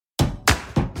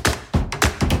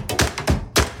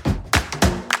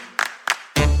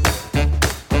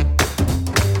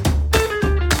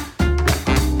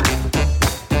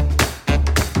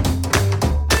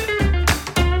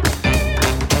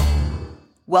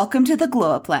Welcome to the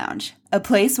Glow Up Lounge, a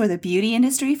place where the beauty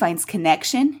industry finds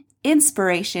connection,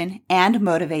 inspiration, and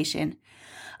motivation.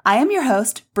 I am your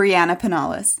host, Brianna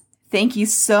Pinales. Thank you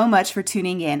so much for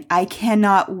tuning in. I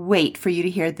cannot wait for you to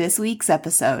hear this week's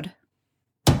episode.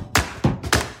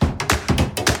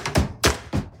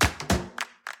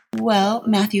 Well,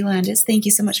 Matthew Landis, thank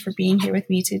you so much for being here with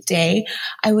me today.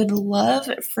 I would love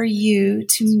for you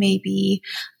to maybe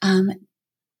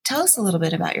tell us a little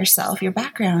bit about yourself, your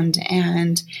background,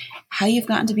 and how you've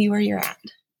gotten to be where you're at.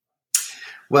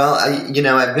 Well,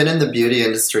 I've been in the beauty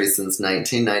industry since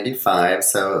 1995.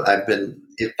 So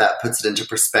if that puts it into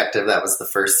perspective, that was the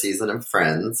first season of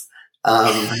Friends.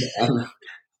 And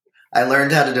I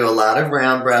learned how to do a lot of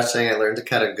round brushing. I learned to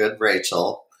cut a good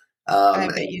Rachel. I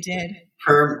bet you did.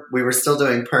 We were still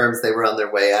doing perms. They were on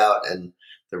their way out and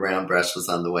the round brush was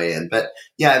on the way in. But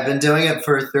yeah, I've been doing it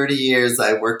for 30 years.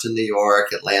 I worked in New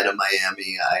York, Atlanta,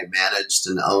 Miami. I managed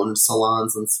and owned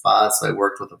salons and spas. So I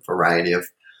worked with a variety of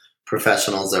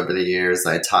professionals over the years.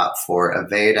 I taught for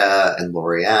Aveda and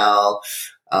L'Oreal.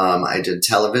 I did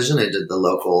television. I did the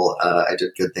local, I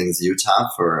did Good Things Utah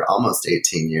for almost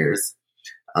 18 years.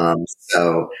 And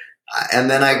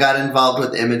then I got involved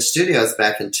with Image Studios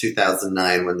back in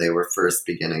 2009 when they were first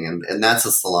beginning. And that's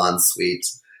a salon suite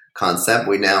concept.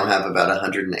 We now have about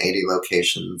 180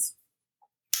 locations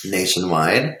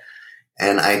nationwide.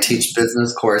 And I teach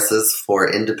business courses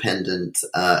for independent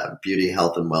beauty,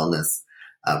 health, and wellness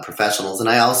professionals. And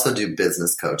I also do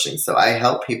business coaching. So I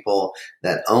help people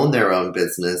that own their own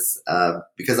business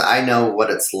because I know what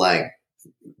it's like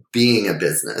being a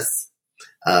business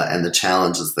and the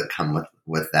challenges that come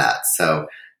with that. So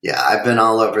yeah, I've been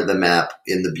all over the map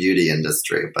in the beauty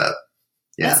industry, but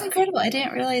yeah. That's incredible. I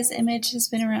didn't realize Image has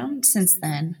been around since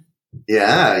then.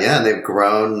 Yeah. They've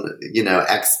grown,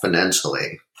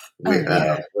 exponentially.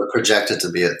 We're projected to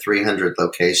be at 300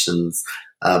 locations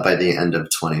by the end of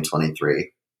 2023.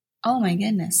 Oh my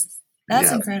goodness.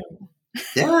 That's incredible.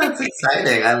 Yeah, it's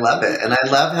exciting. I love it. And I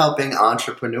love helping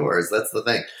entrepreneurs. That's the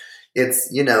thing.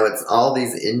 It's all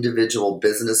these individual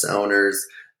business owners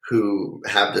who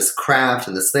have this craft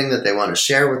and this thing that they want to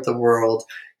share with the world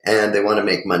and they want to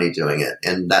make money doing it.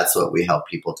 And that's what we help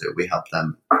people do. We help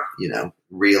them,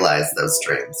 realize those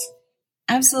dreams.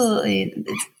 Absolutely.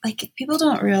 It's like people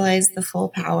don't realize the full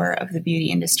power of the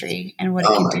beauty industry and what it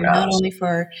can do, not only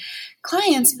for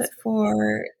clients, but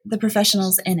for the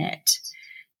professionals in it.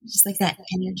 Just like that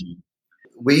energy.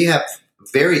 We have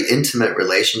very intimate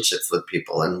relationships with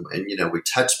people and we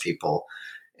touch people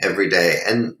every day.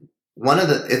 And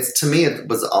to me, it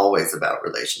was always about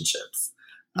relationships.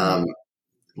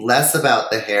 Less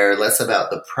about the hair, less about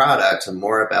the product, and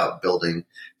more about building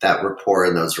that rapport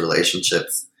in those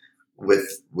relationships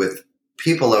with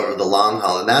people over the long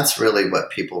haul. And that's really what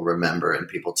people remember and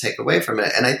people take away from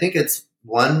it. And I think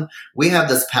we have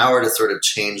this power to sort of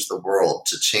change the world,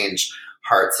 to change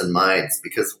hearts and minds,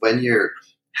 because when you're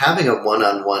having a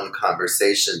one-on-one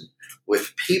conversation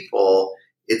with people,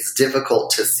 it's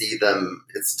difficult to see them.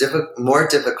 It's more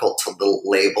difficult to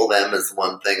label them as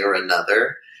one thing or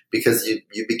another, because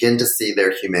you begin to see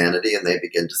their humanity and they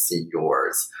begin to see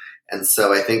yours. And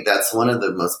so I think that's one of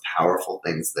the most powerful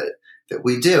things that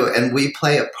we do. And we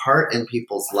play a part in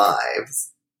people's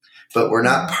lives, but we're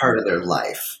not part of their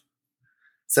life.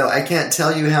 So I can't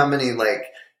tell you how many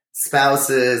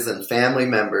spouses and family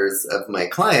members of my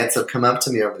clients have come up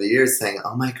to me over the years saying,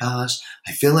 "Oh my gosh,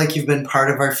 I feel like you've been part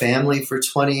of our family for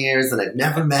 20 years and I've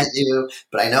never met you,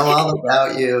 but I know all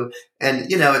about you." And,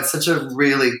 it's such a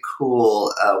really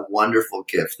cool, wonderful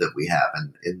gift that we have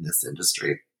in this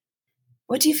industry.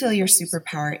 What do you feel your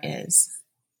superpower is?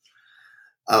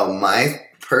 Oh, my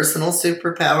personal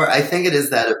superpower? I think it is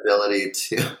that ability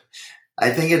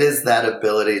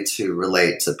to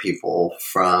relate to people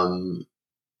from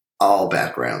all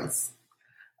backgrounds.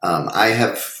 I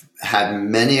have had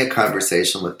many a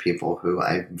conversation with people who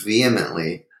I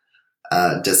vehemently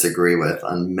disagree with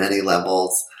on many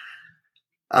levels.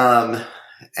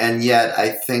 And yet I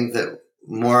think that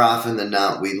more often than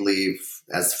not, we leave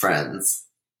as friends.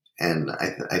 And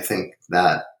I think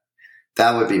that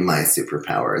would be my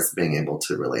superpower, is being able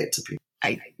to relate to people.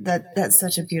 That's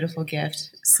such a beautiful gift.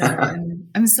 So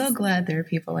I'm so glad there are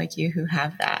people like you who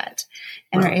have that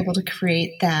and are able to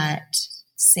create that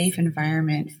safe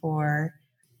environment for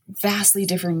vastly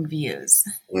differing views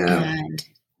and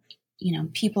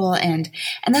people, and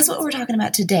that's what we're talking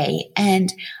about today.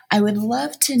 And I would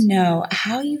love to know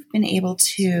how you've been able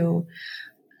to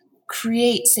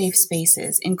create safe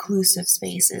spaces, inclusive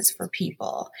spaces for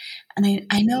people. And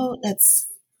I know that's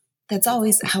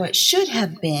always how it should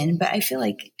have been. But I feel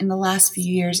like in the last few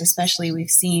years, especially, we've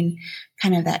seen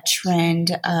kind of that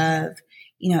trend of,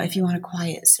 if you want a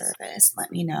quiet service,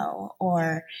 let me know.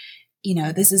 Or,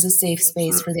 this is a safe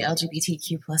space for the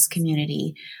LGBTQ plus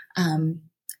community.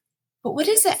 But what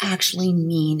does it actually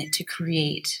mean to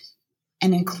create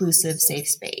an inclusive safe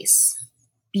space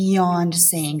beyond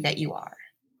saying that you are?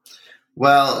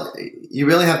 Well, you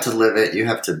really have to live it. You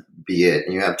have to be it,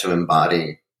 and you have to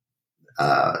embody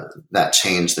that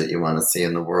change that you want to see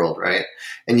in the world, right?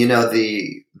 And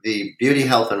the beauty,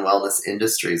 health, and wellness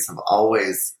industries have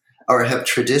always, or have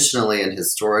traditionally and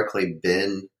historically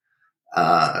been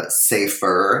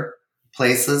safer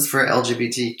places for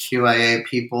LGBTQIA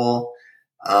people,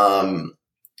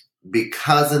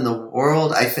 because in the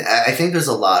world, I think there's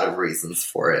a lot of reasons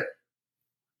for it.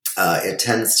 It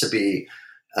tends to be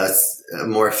a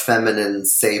more feminine,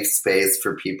 safe space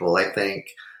for people, I think.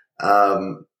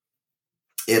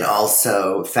 It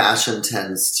also, fashion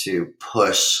tends to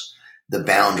push the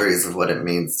boundaries of what it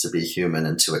means to be human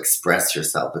and to express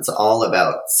yourself. It's all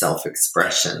about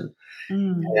self-expression.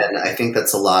 And I think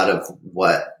that's a lot of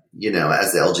what,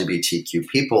 as LGBTQ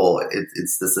people,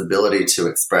 it's this ability to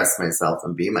express myself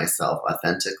and be myself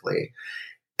authentically.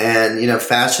 And,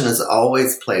 fashion has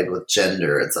always played with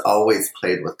gender. It's always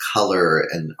played with color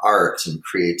and art and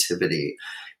creativity.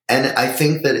 And I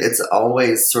think that it's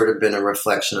always sort of been a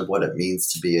reflection of what it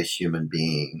means to be a human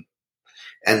being.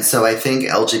 And so I think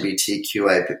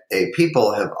LGBTQIA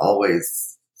people have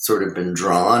always sort of been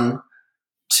drawn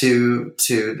to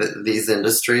these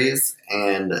industries,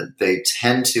 and they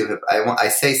tend to have, I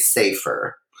say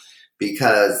safer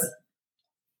because,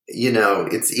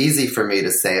 it's easy for me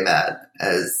to say that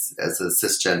as a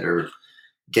cisgender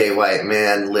gay white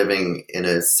man living in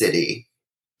a city.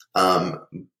 But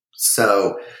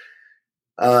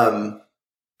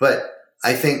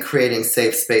I think creating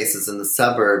safe spaces in the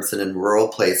suburbs and in rural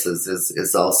places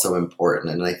is also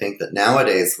important. And I think that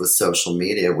nowadays with social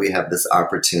media, we have this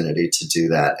opportunity to do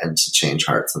that and to change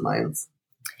hearts and minds.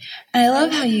 And I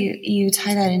love how you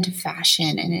tie that into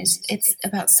fashion, and it's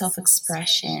about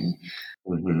self-expression.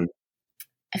 Mm-hmm.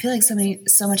 I feel like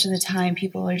so much of the time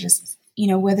people are just,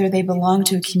 whether they belong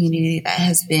to a community that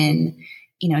has been,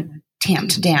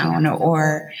 tamped down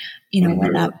or,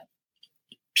 whatnot,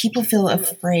 people feel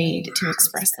afraid to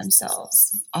express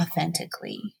themselves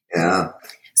authentically. Yeah.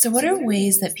 So what are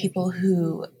ways that people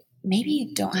who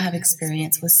maybe don't have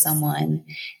experience with someone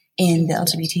in the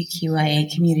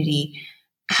LGBTQIA community,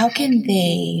 how can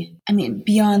they,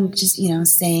 beyond just,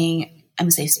 saying I'm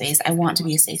a safe space, I want to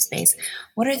be a safe space,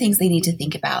 what are things they need to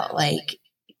think about? Like,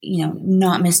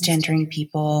 not misgendering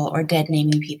people or dead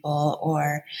naming people,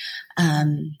 or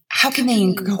how can they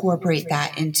incorporate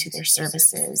that into their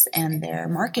services and their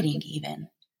marketing even?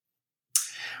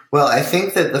 Well, I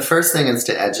think that the first thing is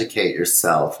to educate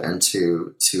yourself and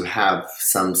to have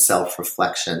some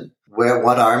self-reflection.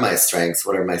 What are my strengths?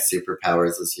 What are my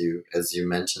superpowers, as you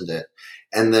mentioned it?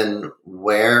 And then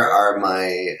where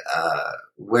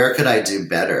could I do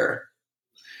better?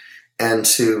 And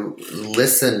to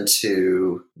listen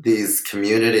to these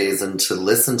communities and to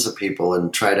listen to people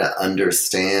and try to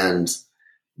understand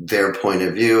their point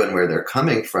of view and where they're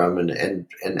coming from and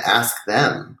ask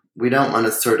them. We don't want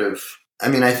to sort of,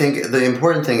 I think the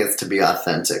important thing is to be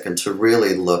authentic and to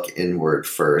really look inward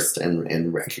first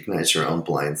and recognize your own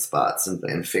blind spots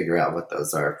and figure out what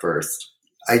those are first.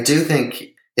 I do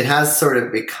think it has sort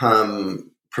of become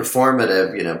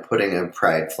performative, putting a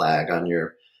pride flag on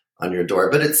your door,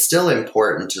 but it's still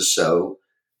important to show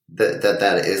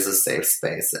that is a safe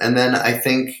space. And then I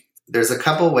think there's a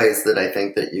couple ways that I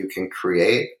think that you can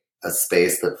create a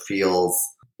space that feels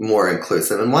more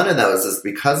inclusive. And one of those is,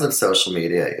 because of social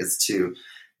media, is to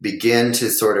begin to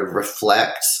sort of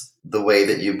reflect the way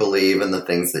that you believe and the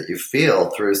things that you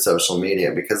feel through social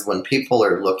media. Because when people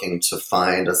are looking to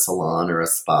find a salon or a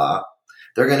spa,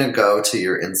 they're going to go to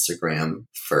your Instagram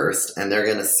first, and they're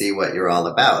going to see what you're all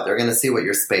about. They're going to see what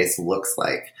your space looks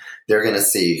like. They're going to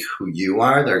see who you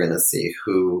are. They're going to see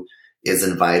who is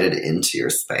invited into your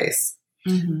space.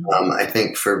 Mm-hmm. I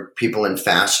think for people in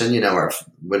fashion, or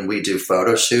when we do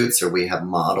photo shoots or we have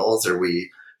models or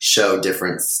we show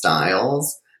different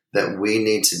styles, that we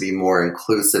need to be more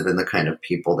inclusive in the kind of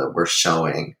people that we're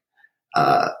showing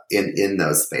in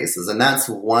those spaces. And that's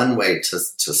one way to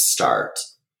start.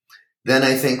 Then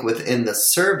I think within the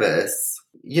service,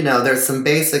 there's some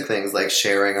basic things like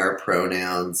sharing our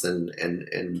pronouns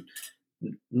and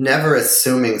never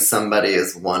assuming somebody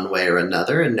is one way or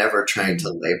another and never trying to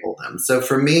label them. So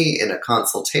for me, in a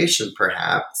consultation,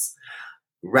 perhaps,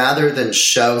 rather than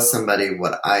show somebody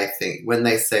what I think, when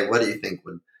they say, what do you think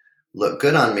would look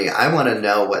good on me? I want to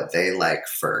know what they like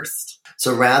first.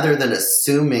 So rather than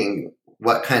assuming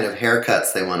what kind of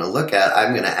haircuts they want to look at,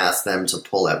 I'm going to ask them to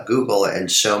pull up Google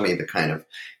and show me the kind of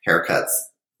haircuts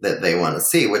that they want to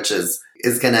see, which is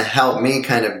going to help me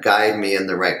kind of guide me in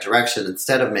the right direction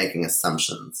instead of making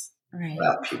assumptions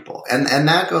about people. And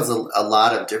that goes a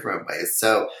lot of different ways.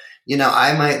 So,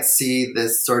 I might see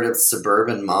this sort of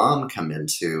suburban mom come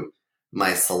into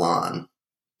my salon,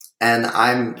 and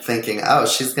I'm thinking, oh,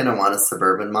 she's going to want a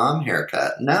suburban mom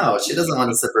haircut. No, she doesn't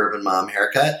want a suburban mom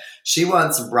haircut. She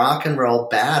wants rock and roll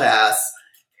badass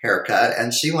haircut,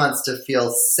 and she wants to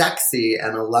feel sexy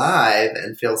and alive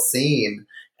and feel seen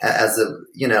as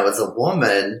a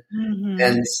woman. Mm-hmm.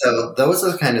 And so those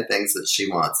are the kind of things that she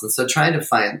wants. And so trying to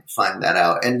find that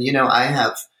out. And, I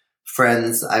have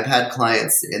friends, I've had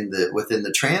clients within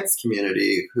the trans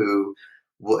community who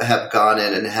have gone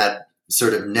in and had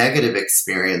sort of negative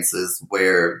experiences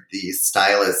where the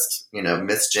stylist,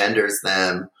 misgenders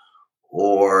them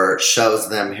or shows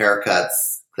them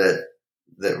haircuts that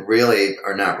really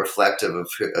are not reflective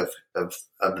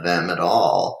of them at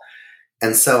all.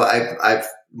 And so I've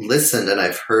listened and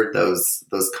I've heard those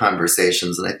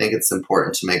conversations, and I think it's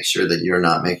important to make sure that you're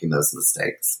not making those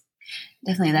mistakes.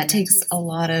 Definitely. That takes a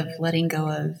lot of letting go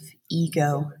of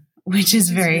ego, which is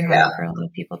very hard for a lot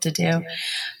of people to do.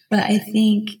 But I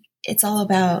think it's all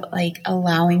about like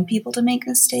allowing people to make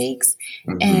mistakes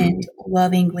and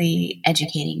lovingly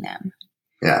educating them.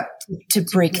 Yeah. To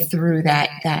break through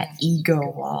that ego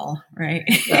wall, right?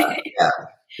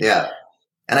 Yeah.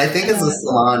 And I think as a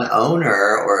salon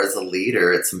owner or as a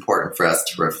leader, it's important for us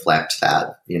to reflect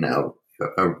that,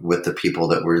 with the people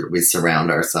that we surround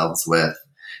ourselves with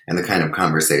and the kind of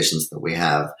conversations that we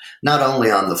have, not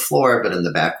only on the floor, but in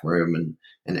the back room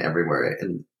and everywhere.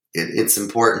 And it's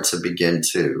important to begin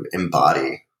to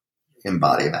embody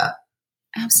that.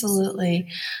 Absolutely.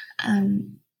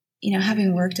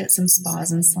 Having worked at some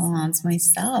spas and salons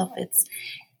myself,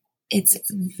 it's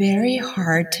very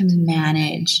hard to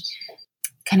manage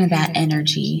kind of that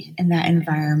energy and that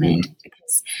environment,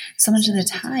 because so much of the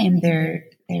time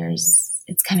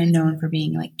it's kind of known for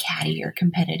being like catty or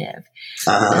competitive.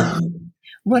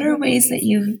 What are ways that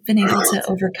you've been able to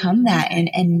overcome that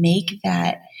and make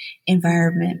that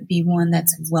environment be one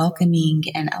that's welcoming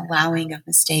and allowing of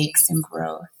mistakes and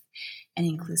growth and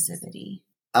inclusivity?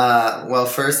 Well,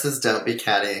 first is don't be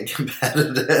catty and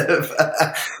competitive.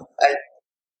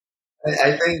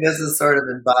 I think this is sort of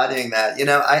embodying that.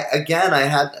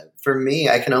 For me,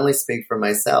 I can only speak for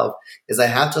myself, is I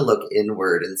have to look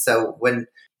inward. And so when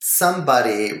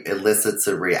somebody elicits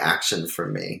a reaction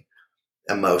from me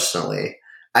emotionally,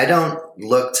 I don't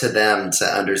look to them to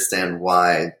understand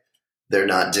why they're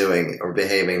not doing or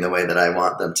behaving the way that I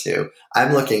want them to.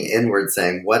 I'm looking inward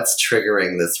saying, what's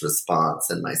triggering this response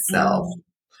in myself?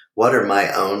 What are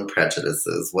my own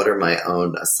prejudices? What are my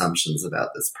own assumptions about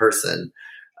this person?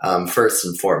 First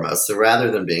and foremost. So rather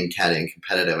than being catty and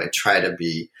competitive, I try to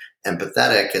be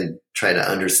empathetic and try to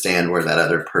understand where that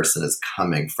other person is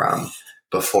coming from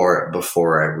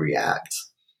before I react.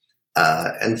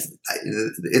 And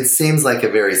it seems like a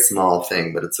very small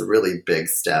thing, but it's a really big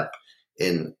step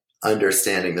in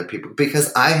understanding the people,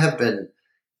 because I have been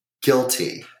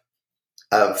guilty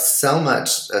of so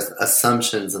much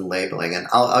assumptions and labeling. And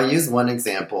I'll use one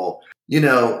example.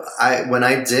 When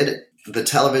I did the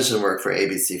television work for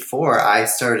ABC4, I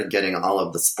started getting all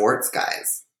of the sports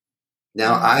guys.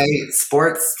 Now,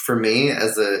 sports for me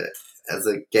as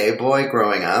a gay boy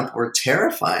growing up were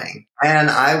terrifying, and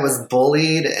I was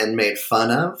bullied and made fun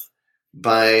of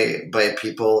by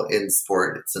people in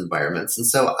sports environments, and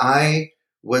so I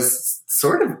was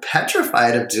sort of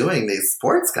petrified of doing these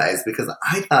sports guys because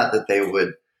I thought that they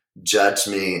would judge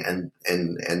me,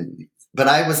 but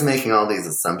I was making all these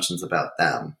assumptions about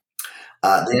them.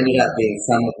 They ended up being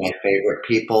some of my favorite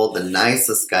people, the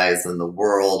nicest guys in the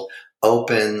world,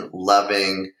 open,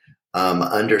 loving,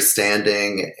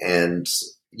 understanding. And,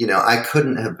 I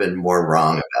couldn't have been more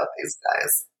wrong about these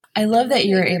guys. I love that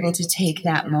you're able to take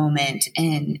that moment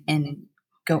and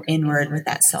go inward with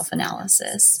that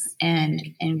self-analysis and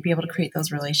be able to create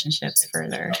those relationships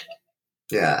further.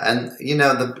 Yeah. And,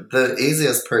 the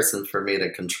easiest person for me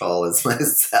to control is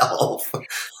myself. It's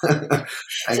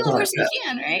the only person you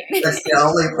can, right? That's the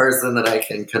only person that I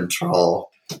can control.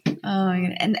 Oh,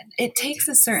 and it takes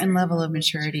a certain level of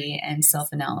maturity and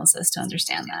self-analysis to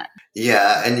understand that.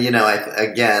 Yeah. And,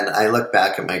 I look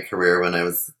back at my career when I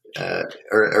was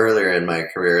earlier in my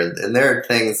career, and there are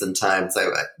things and times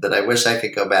that I wish I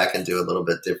could go back and do a little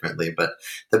bit differently. But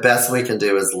the best we can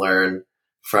do is learn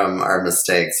from our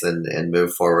mistakes and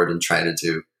move forward and try to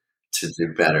do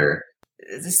better.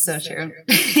 This is so true.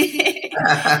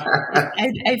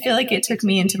 I feel like it took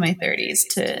me into my 30s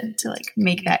to like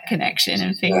make that connection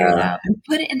and figure it out and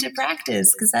put it into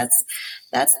practice, because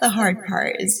that's the hard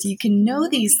part. Is you can know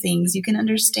these things, you can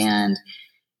understand,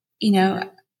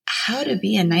 how to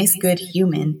be a nice, good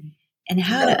human, and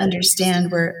how to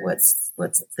understand what's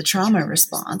the trauma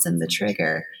response and the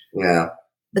trigger. Yeah.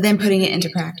 But then putting it into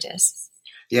practice.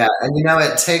 Yeah, and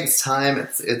it takes time.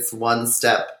 It's one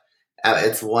step.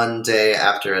 It's one day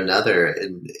after another.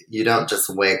 And you don't just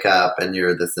wake up and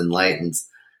you're this enlightened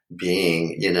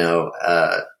being,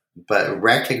 but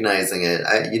recognizing it.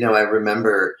 I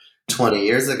remember 20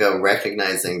 years ago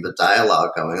recognizing the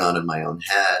dialogue going on in my own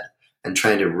head and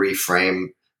trying to reframe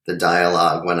the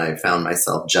dialogue when I found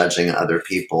myself judging other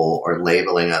people or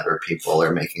labeling other people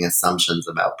or making assumptions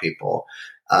about people.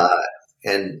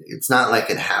 And it's not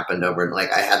like it happened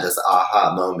like I had this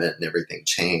aha moment and everything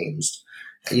changed.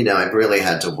 I've really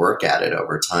had to work at it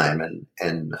over time,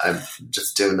 and I'm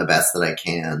just doing the best that I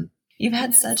can. You've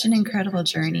had such an incredible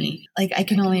journey. Like, I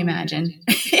can only imagine.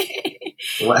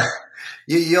 Well,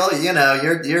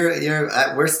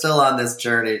 we're still on this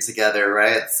journey together,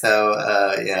 right? So,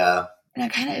 yeah. Now,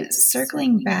 kind of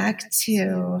circling back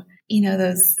to,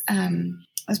 those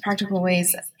practical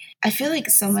ways, I feel like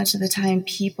so much of the time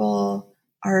people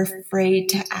are afraid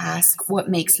to ask what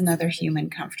makes another human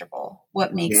comfortable,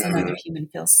 what makes another human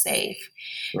feel safe.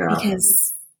 Yeah.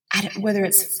 Because whether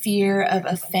it's fear of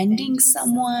offending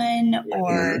someone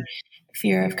or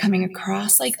fear of coming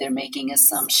across like they're making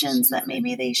assumptions that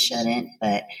maybe they shouldn't,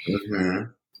 but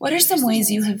what are some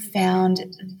ways you have found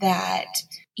that,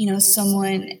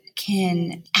 someone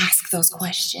can ask those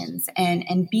questions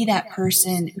and be that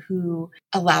person who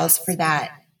allows for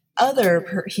that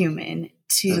other human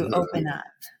to open up?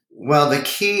 Well, the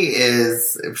key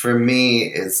for me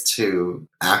is to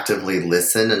actively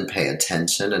listen and pay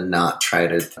attention and not try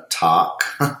to talk.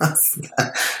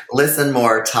 Listen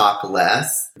more, talk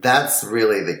less. That's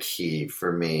really the key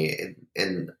for me.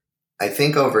 And I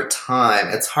think over time,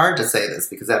 it's hard to say this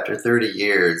because after 30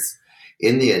 years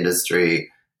in the industry,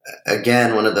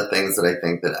 again, one of the things that I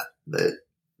think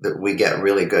that we get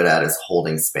really good at is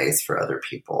holding space for other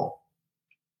people.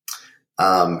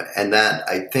 And that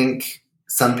I think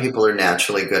some people are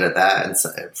naturally good at that. And so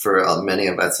for many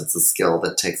of us, it's a skill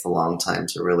that takes a long time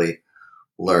to really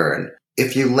learn.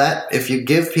 If you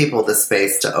give people the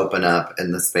space to open up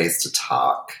and the space to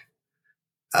talk,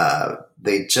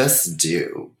 they just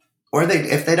do. Or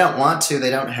if they don't want to, they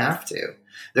don't have to.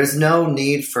 There's no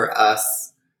need for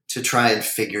us to try and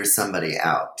figure somebody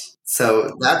out.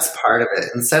 So that's part of it.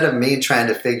 Instead of me trying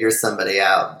to figure somebody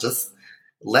out, just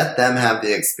let them have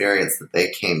the experience that they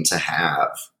came to have,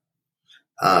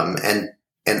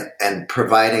 and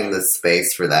providing the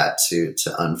space for that to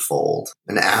unfold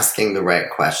and asking the right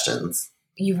questions.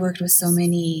 You've worked with so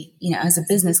many, as a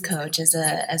business coach, as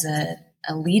a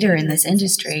leader in this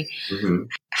industry.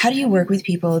 How do you work with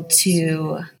people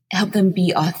to help them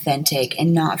be authentic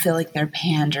and not feel like they're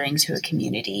pandering to a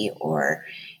community or,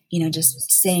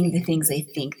 just saying the things they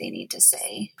think they need to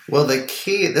say? Well, the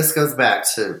key, this goes back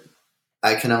to,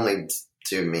 I can only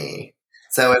do me.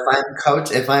 So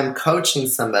if I'm coaching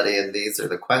somebody and these are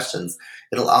the questions,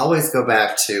 it'll always go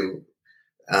back to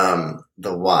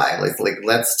the why. Like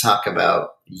let's talk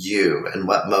about you and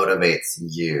what motivates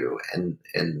you, and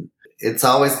it's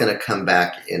always going to come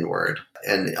back inward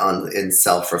and in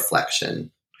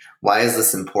self-reflection. Why is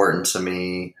this important to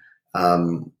me?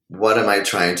 What am I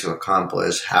trying to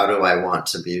accomplish? How do I want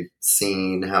to be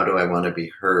seen? How do I want to be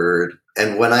heard?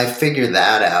 And when I figure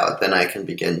that out, then I can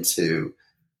begin to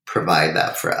provide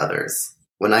that for others.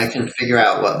 When I can figure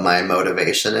out what my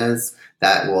motivation is,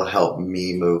 that will help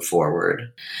me move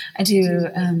forward. I do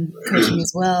coaching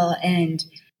as well. And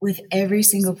with every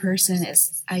single person,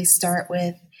 I start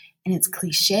with, and it's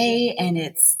cliche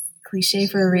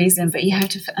for a reason, but you have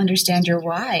to understand your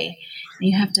why. And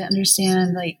you have to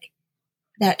understand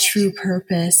that true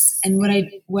purpose. And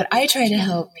what I try to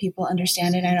help people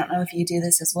understand, and I don't know if you do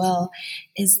this as well,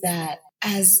 is that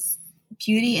as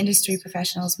beauty industry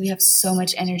professionals, we have so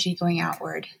much energy going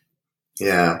outward.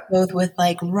 Yeah. Both with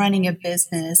running a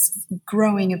business,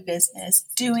 growing a business,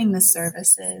 doing the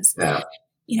services,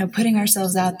 putting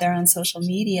ourselves out there on social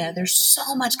media. There's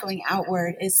so much going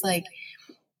outward. It's like,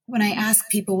 when I ask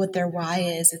people what their why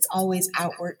is, it's always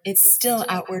outward. It's still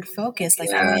outward focused. I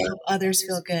want to help others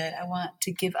feel good. I want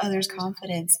to give others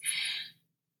confidence.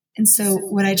 And so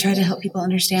what I try to help people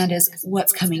understand is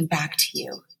what's coming back to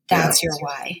you. That's your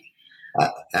why.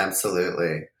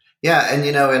 Absolutely. Yeah. And,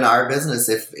 in our business,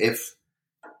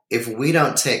 if we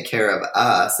don't take care of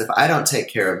us, if I don't take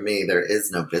care of me, there is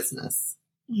no business.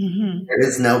 There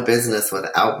is no business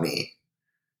without me.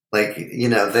 Like,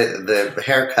 the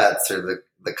haircuts or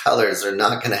the colors are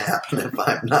not going to happen if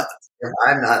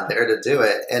I'm not there to do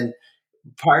it. And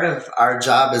part of our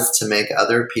job is to make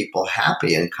other people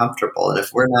happy and comfortable. And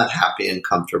if we're not happy and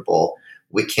comfortable,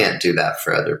 we can't do that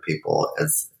for other people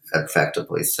as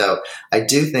effectively. So I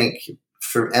do think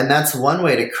and that's one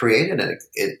way to create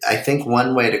it. I think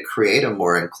one way to create a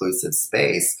more inclusive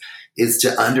space is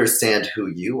to understand who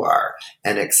you are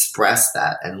and express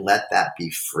that and let that be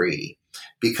free.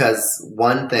 Because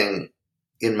one thing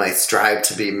in my strive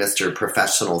to be Mr.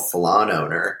 Professional Salon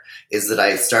owner is that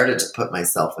I started to put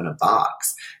myself in a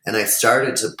box, and I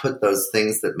started to put those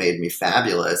things that made me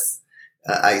fabulous.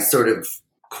 I sort of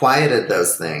quieted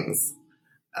those things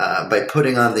by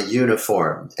putting on the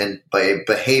uniform and by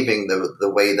behaving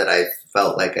the way that I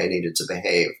felt like I needed to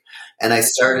behave. And I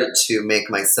started to make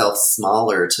myself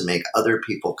smaller to make other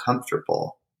people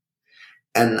comfortable.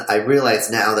 And I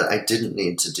realize now that I didn't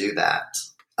need to do that.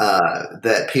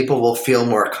 That people will feel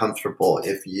more comfortable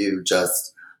if you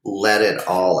just let it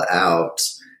all out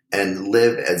and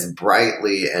live as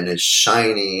brightly and as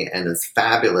shiny and as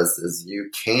fabulous as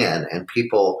you can. And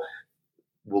people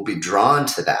will be drawn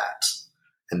to that.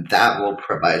 And that will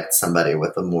provide somebody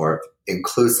with a more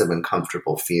inclusive and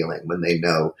comfortable feeling when they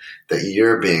know that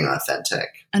you're being authentic.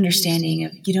 Understanding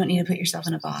of you don't need to put yourself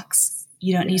in a box.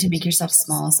 You don't need to make yourself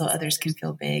small so others can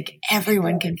feel big.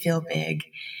 Everyone can feel big.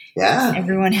 Yeah.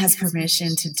 Everyone has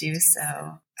permission to do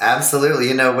so.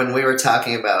 Absolutely. When we were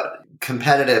talking about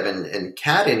competitive and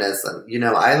cattiness,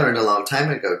 I learned a long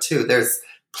time ago too, there's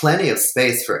plenty of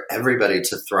space for everybody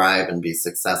to thrive and be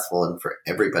successful and for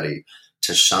everybody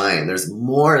to shine. There's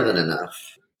more than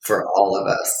enough for all of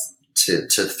us to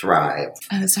thrive.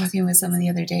 I was talking with someone the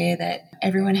other day that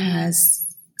everyone has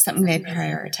something they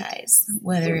prioritize,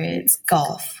 whether it's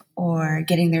golf or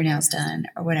getting their nails done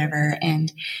or whatever.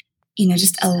 And,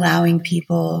 just allowing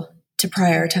people to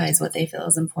prioritize what they feel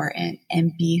is important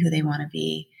and be who they want to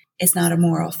be. It's not a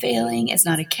moral failing. It's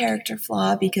not a character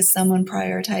flaw because someone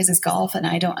prioritizes golf and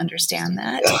I don't understand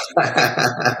that.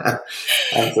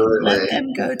 Absolutely. Let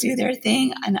them go do their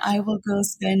thing and I will go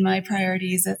spend my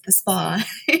priorities at the spa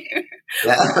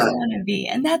where I want to be.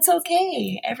 And that's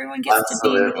okay. Everyone gets to be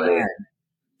who they are.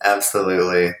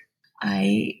 Absolutely.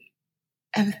 I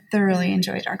have thoroughly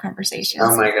enjoyed our conversations.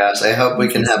 Oh my gosh. I hope we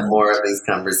can have more of these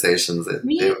conversations.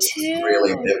 Me too.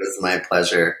 It was my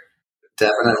pleasure.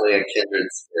 Definitely a kindred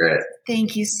spirit.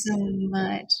 Thank you so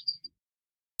much.